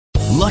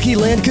Lucky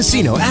Land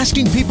Casino,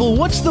 asking people,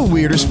 what's the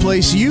weirdest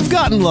place you've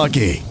gotten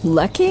lucky?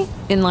 Lucky?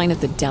 In line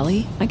at the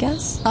deli, I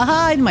guess?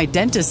 Aha, in my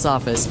dentist's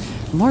office.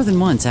 More than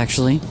once,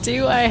 actually.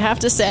 Do I have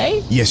to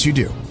say? Yes, you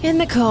do. In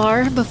the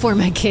car before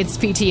my kids'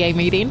 PTA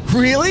meeting.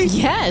 Really?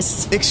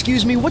 Yes.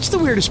 Excuse me, what's the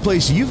weirdest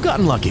place you've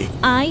gotten lucky?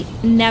 I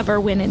never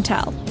win and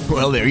tell.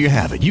 Well, there you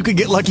have it. You can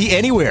get lucky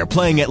anywhere,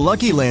 playing at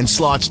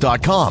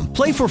LuckyLandSlots.com.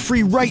 Play for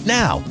free right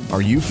now.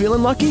 Are you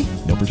feeling lucky?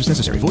 No purchase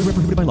necessary. Void where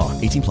prohibited by law.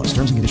 18 plus.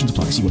 Terms and conditions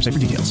apply. See website for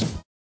details.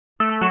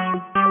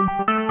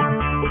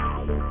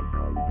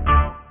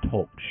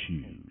 Talk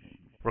shoes.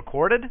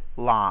 Recorded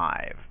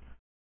live.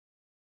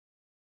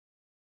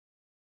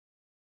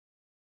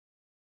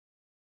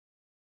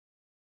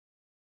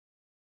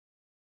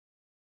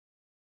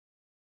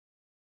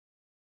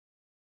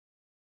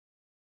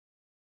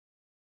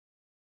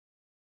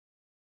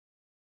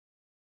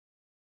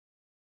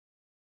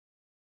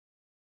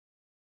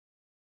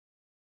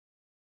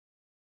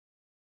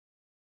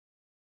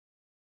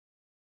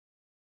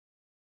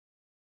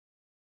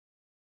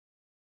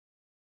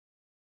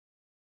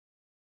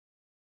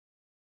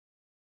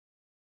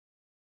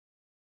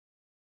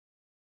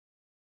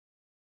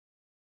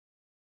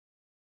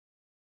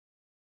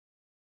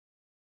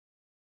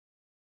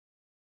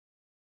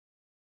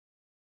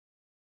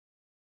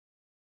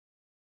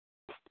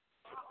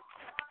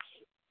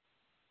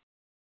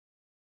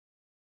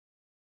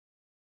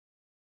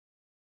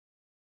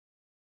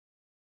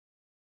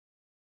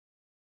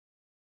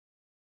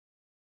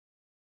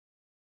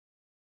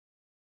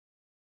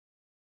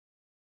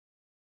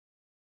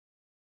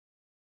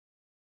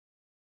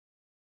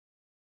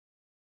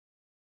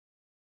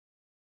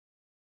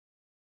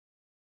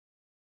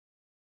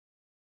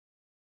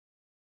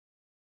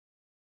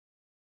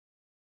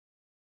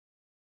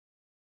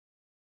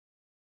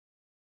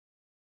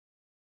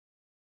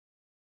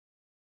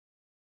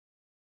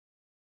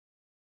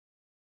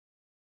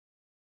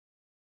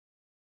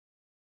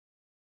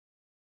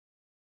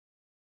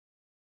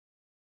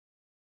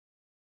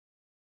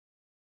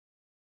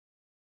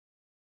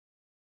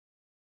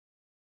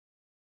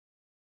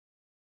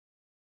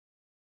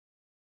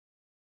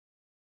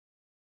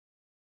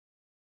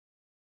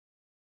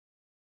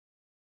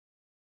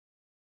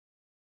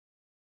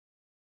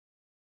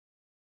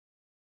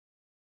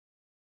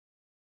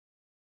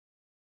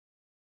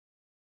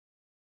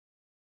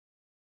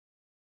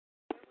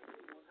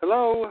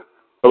 Hello?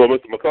 Hello,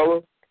 Mr.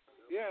 McCullough.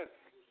 Yes.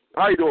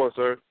 How you doing,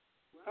 sir?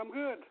 I'm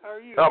good. How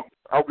are you?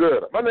 I'm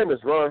good. My name is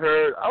Ron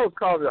Hurd. I was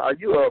calling. Are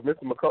you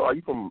Mr. McCullough? Are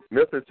you from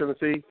Memphis,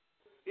 Tennessee?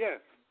 Yes.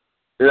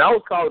 And I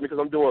was calling because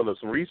I'm doing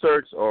some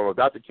research on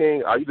Dr.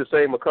 King. Are you the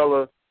same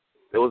McCullough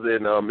that was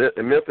in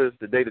Memphis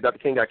the day that Dr.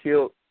 King got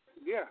killed?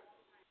 Yeah.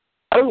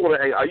 I just want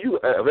to. Are you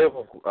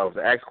available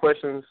to ask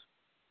questions?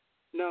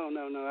 No.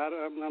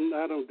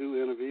 I don't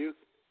do interviews.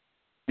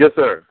 Yes,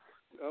 sir.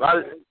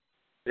 Okay.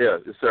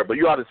 Yes, sir. But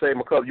you are the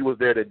same McCullough. You was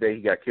there the day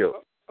he got killed.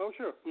 Oh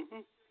sure.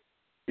 Mm-hmm.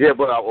 Yeah,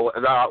 but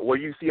were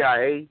you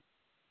CIA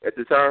at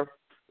the time?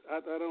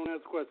 I don't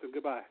answer questions.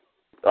 Goodbye.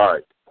 All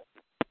right.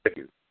 Thank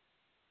you.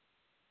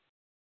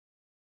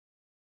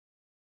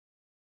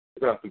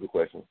 That's a stupid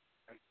question.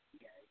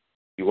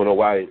 You want to know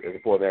why it's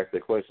important to ask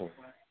that question?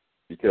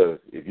 Because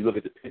if you look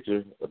at the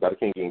picture of Dr.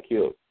 King getting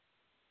killed,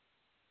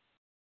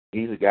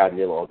 he's a guy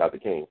kneeling on Dr.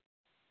 King.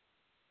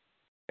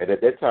 And at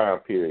that time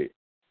period,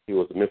 he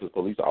was a Memphis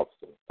police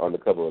officer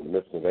undercover of the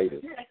Memphis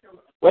invaders.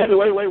 Wait.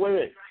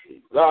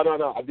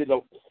 No. I didn't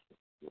know.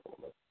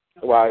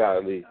 Why I gotta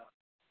leave?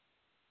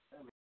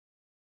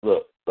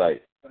 Look,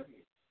 like,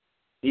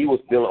 he was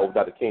dealing with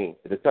Dr. King.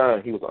 At the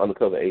time, he was an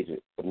undercover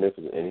agent for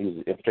Memphis, and he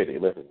was infiltrated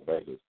in Memphis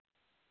invaders.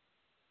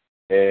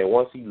 And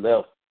once he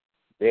left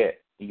that,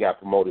 he got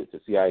promoted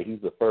to CIA.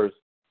 He's the first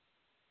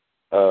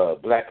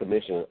black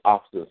commissioned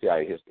officer in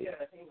CIA history.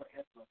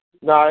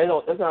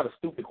 No, that's not a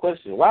stupid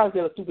question. Why is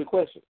that a stupid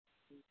question?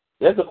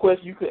 That's a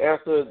question you could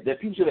answer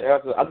that people should have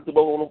answered. I looked them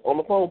on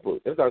the phone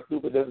book. That's not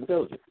stupid. That's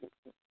intelligent.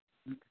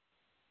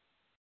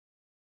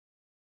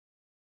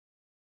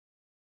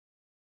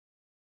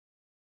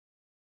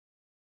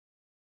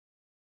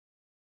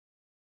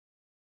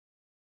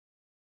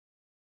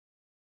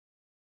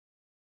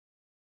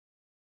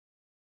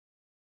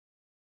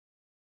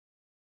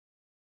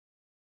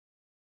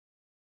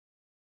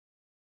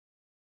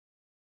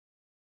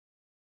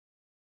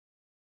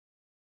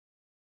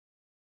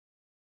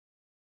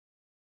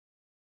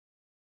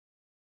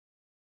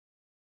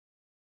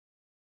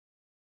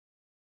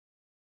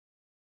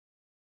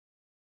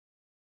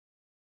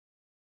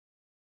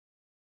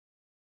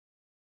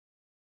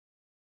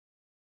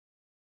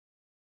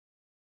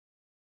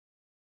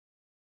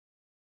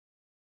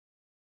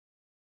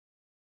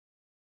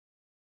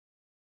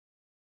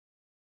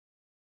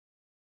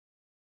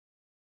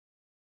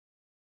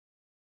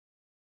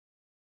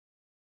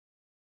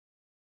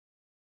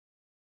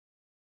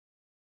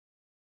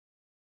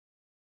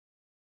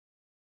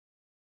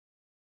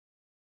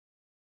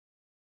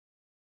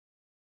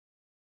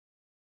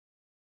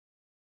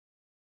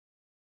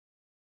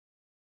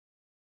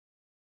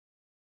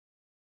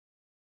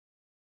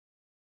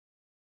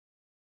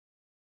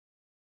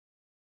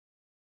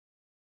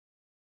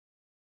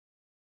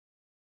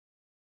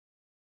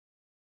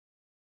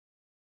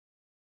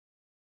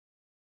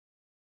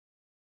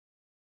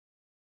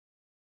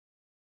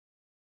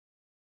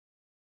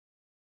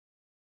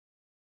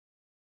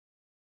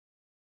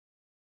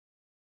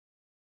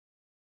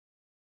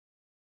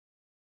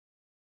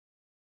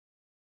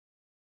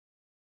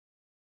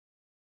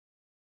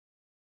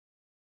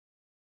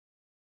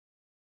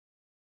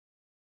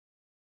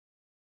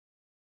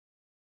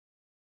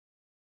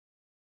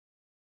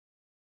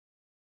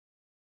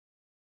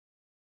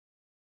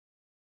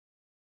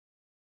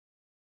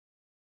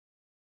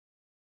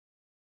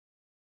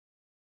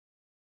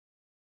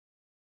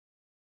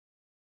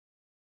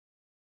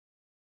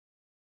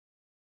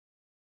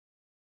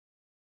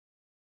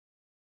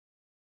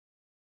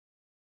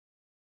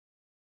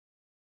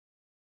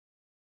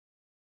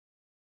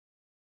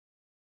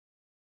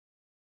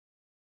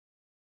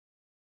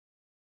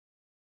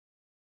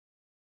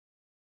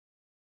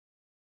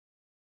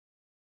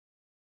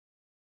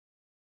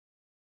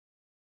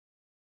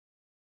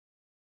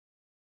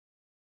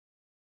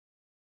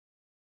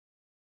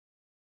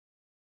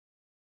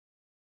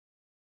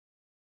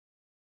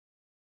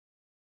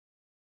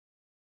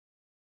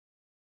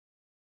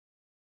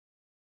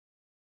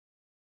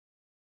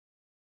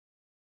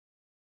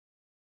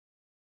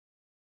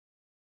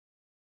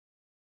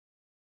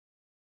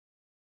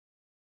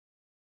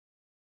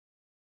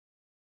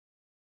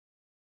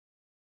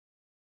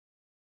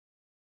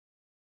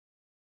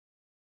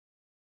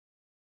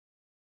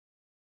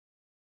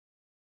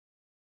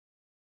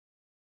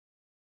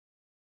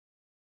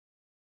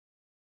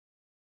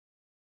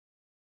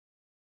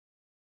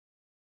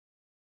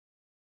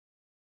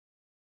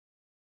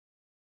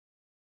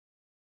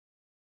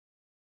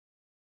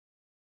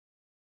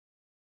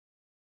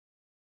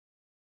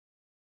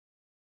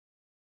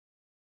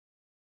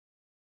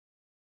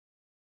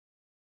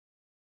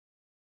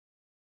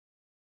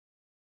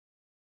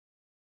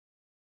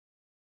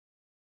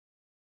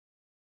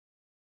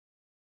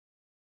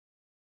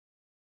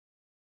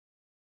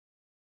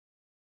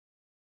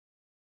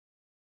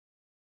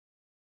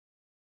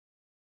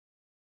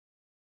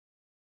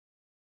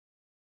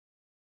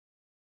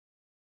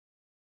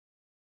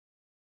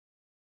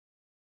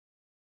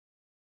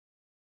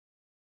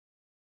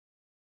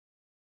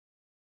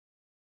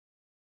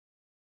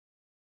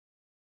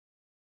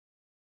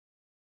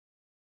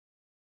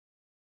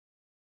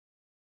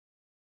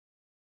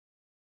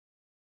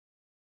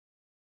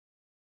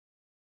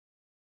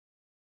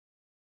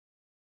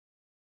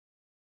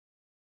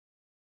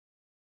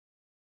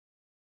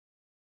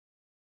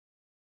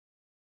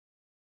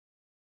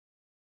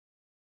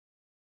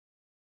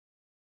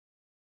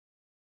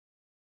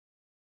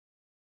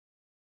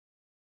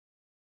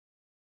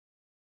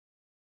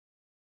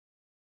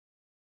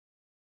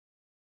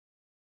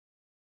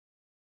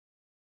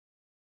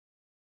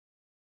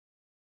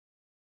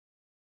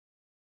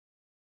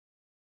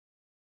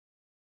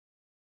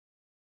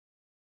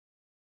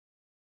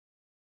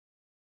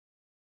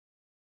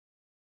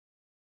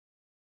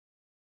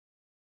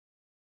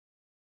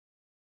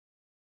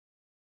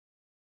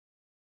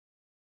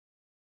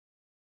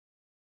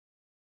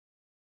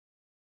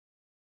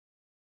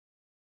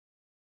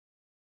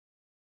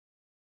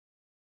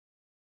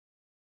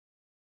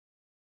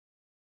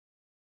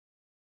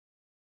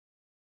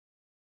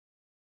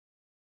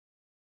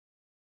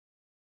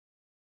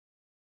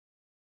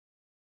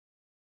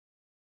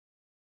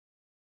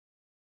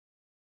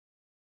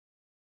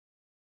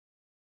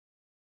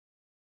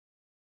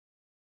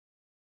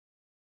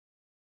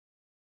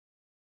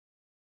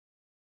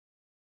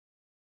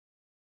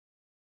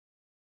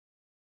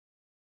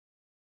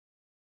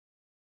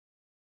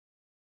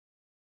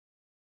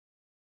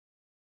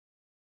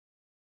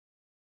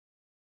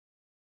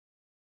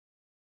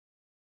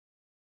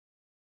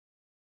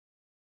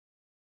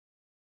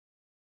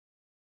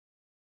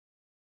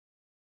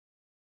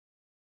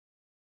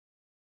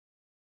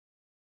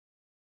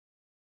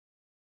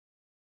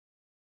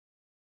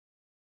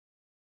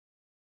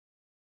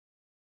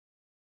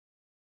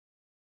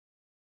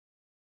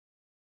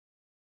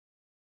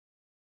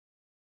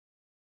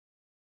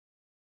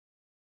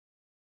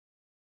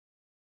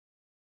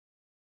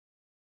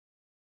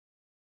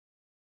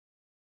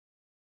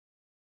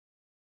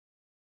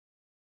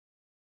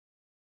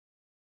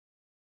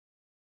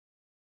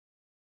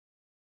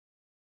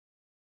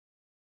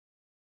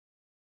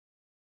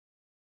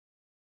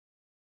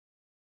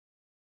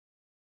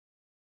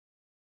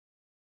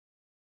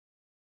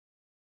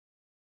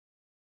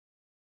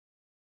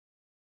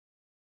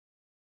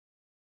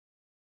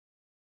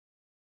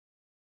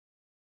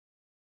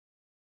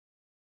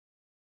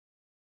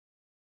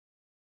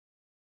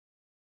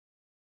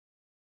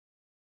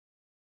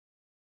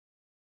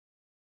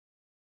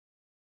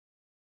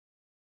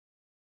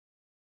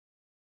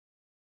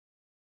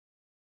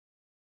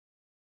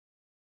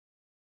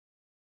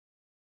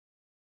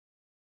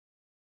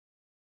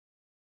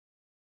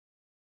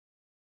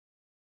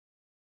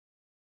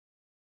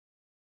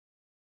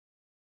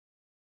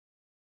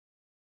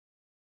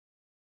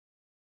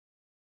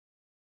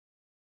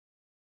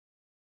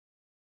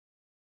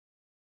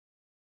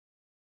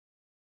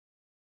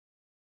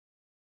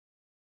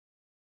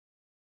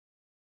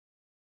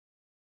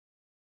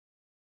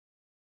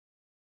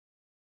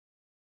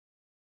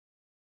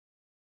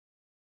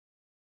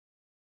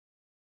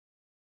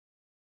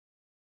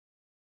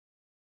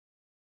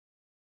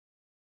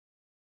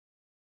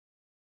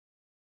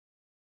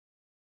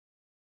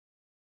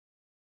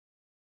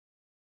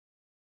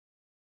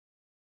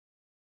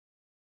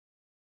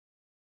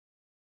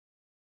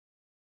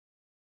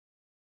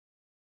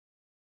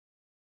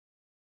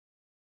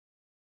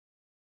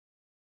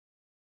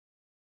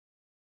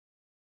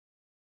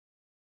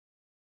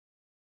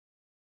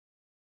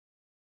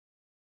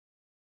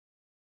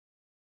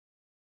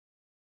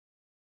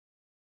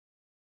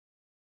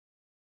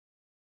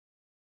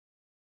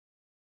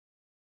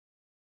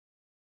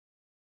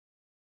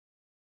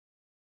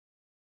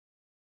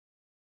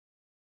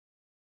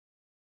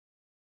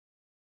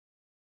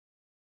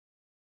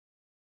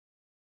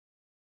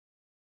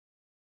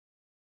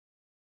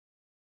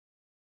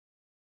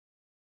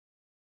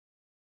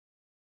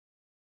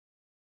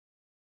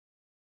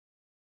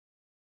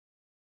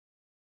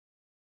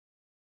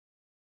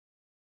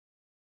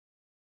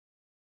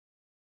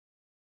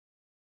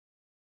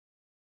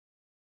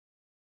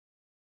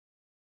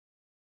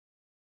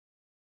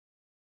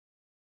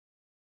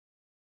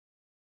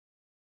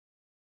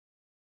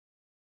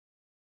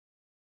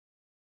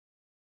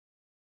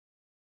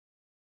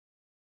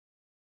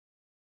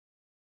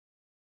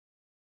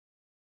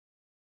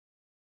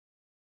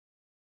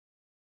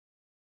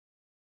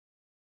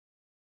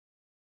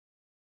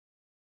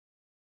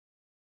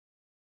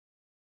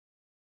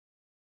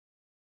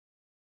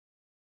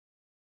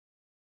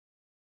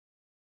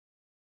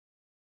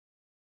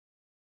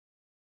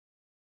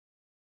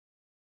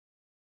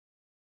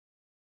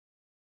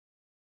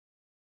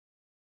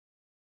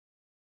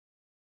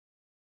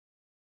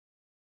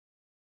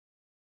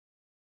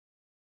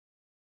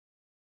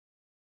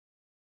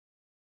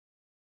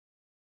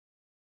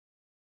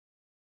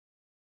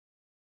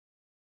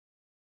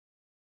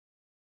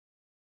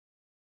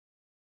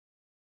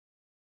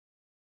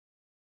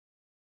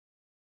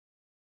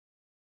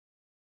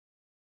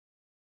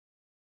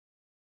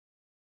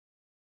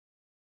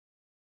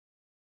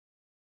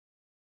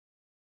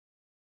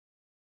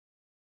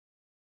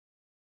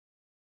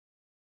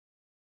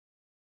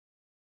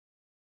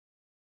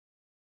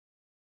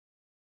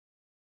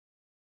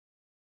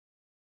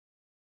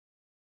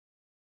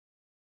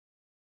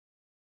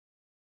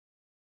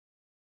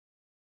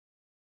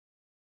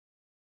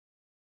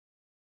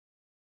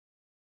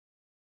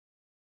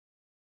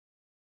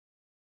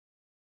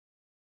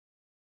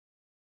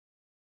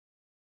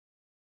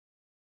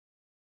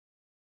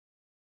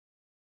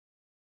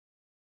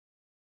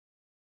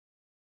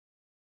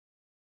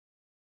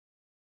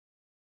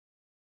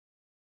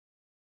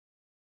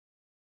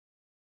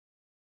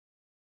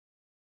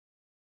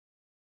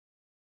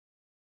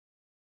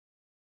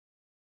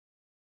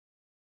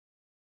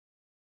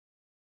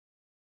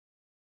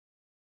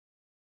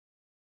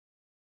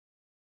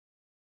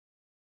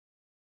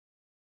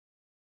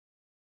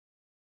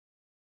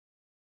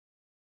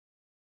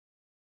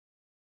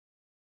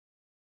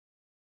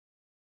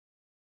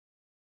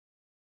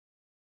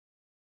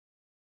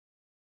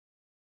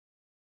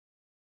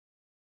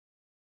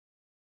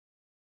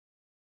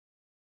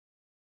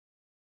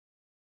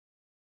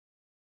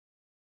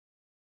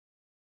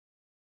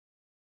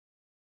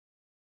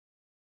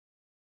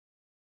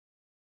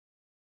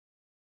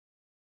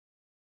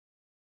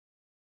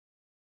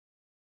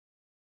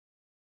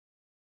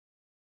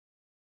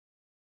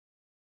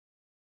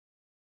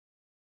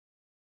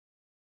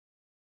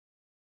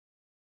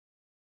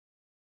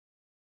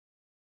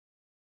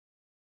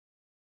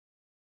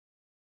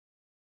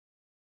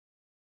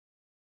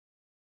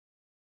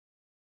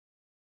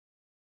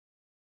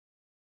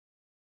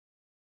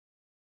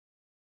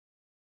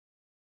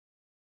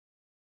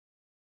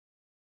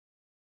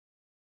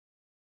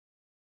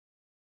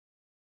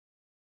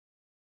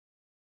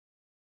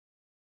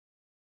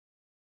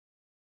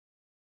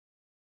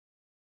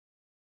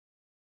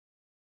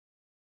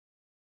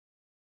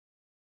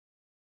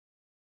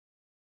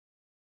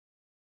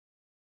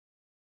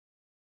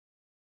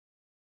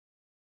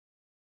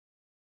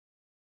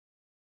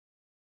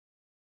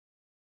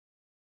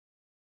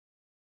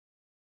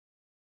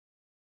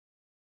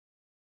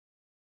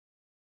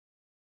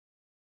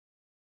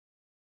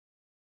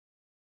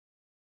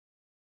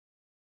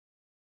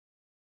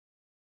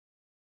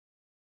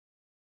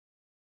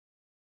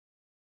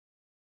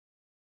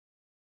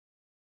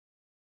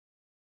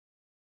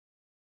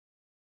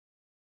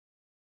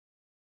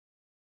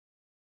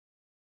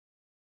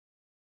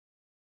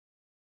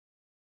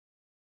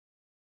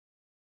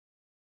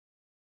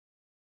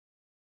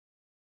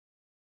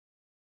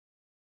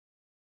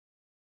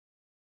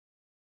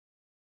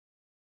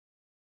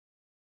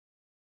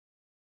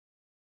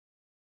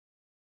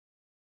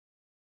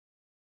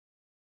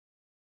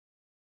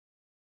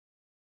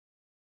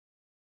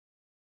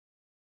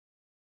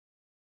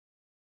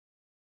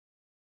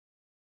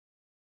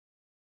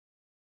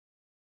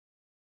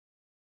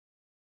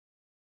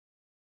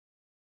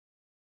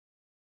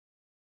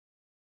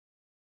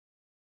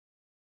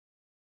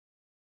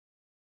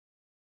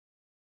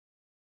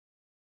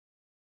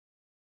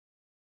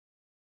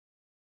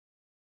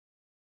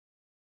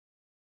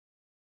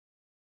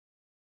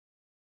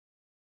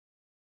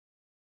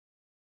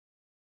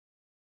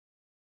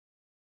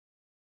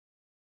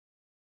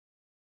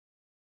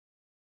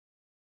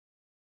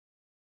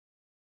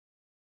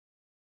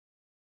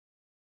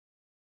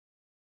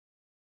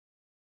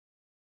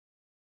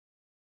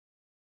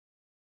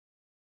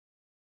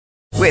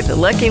 With the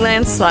Lucky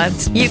Land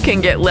Slots, you can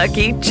get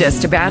lucky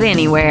just about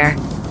anywhere.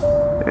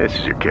 This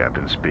is your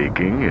captain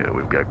speaking.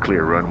 We've got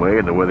clear runway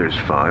and the weather's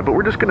fine, but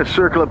we're just going to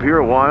circle up here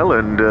a while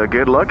and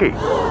get lucky.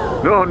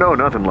 No,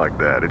 nothing like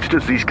that. It's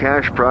just these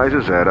cash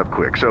prizes add up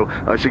quick. So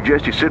I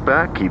suggest you sit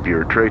back, keep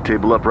your tray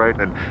table upright,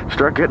 and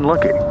start getting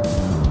lucky.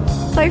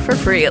 Play for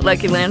free at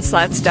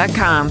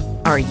LuckyLandSlots.com.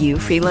 Are you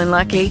feeling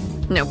lucky?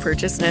 No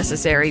purchase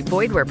necessary.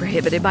 Void where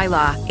prohibited by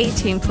law.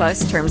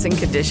 18+ terms and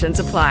conditions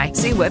apply.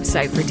 See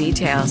website for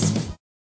details.